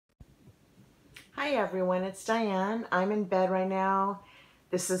Hi everyone, it's Diane. I'm in bed right now.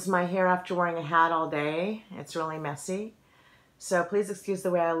 This is my hair after wearing a hat all day. It's really messy. So please excuse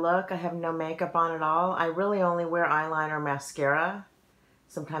the way I look. I have no makeup on at all. I really only wear eyeliner, mascara,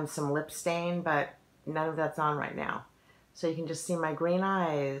 sometimes some lip stain, but none of that's on right now. So you can just see my green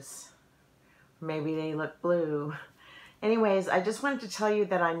eyes. Maybe they look blue. Anyways, I just wanted to tell you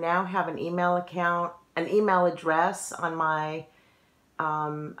that I now have an email account, an email address on my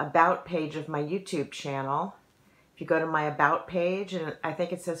about page of my YouTube channel. If you go to my about page, and I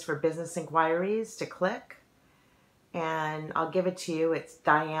think it says for business inquiries to click, and I'll give it to you. It's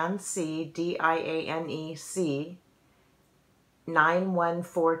Diane C, D-I-A-N-E-C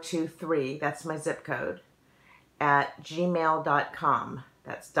 91423, that's my zip code, at gmail.com.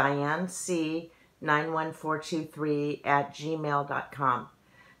 That's Diane C 91423 at gmail.com.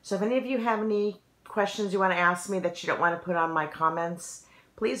 So if any of you have any questions you want to ask me that you don't want to put on my comments,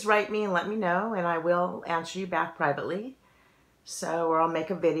 please write me and let me know, and I will answer you back privately. So, or I'll make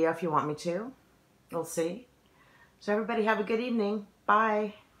a video if you want me to. We'll see. So everybody have a good evening.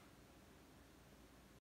 Bye.